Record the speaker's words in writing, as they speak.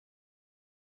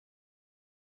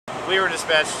We were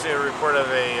dispatched to a report of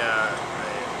a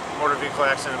motor vehicle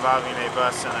accident involving a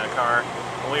bus and a car.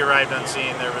 When we arrived on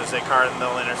scene, there was a car in the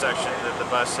middle intersection that the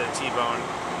bus had T-boned.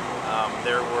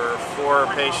 There were four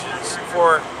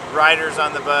riders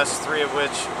on the bus, three of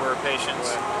which were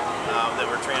patients that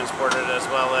were transported, as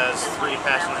well as three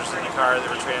passengers in the car that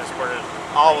were transported,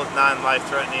 all with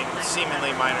non-life-threatening,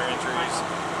 seemingly minor injuries.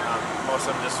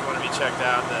 Most of them just want to be checked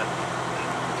out. The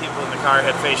people in the car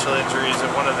had facial injuries, and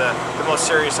one of the most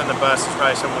serious on the bus is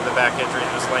probably someone with a back injury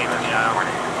that was laying in the aisle.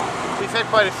 We've had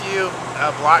quite a few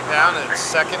blocked down at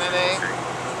 2nd and A,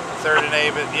 3rd and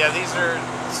A, but yeah, these are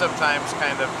sometimes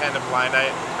kind of blind.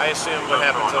 I assume what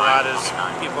happens a lot is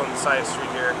people on the side of the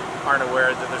street here aren't aware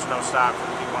that there's no stop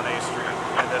for people on A Street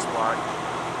in this block.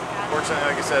 Fortunately,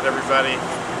 like I said, everybody,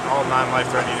 all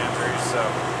non-life-threatening injuries, so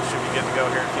should be good to go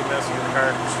here in a few minutes to get the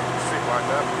car street blocked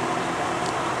up.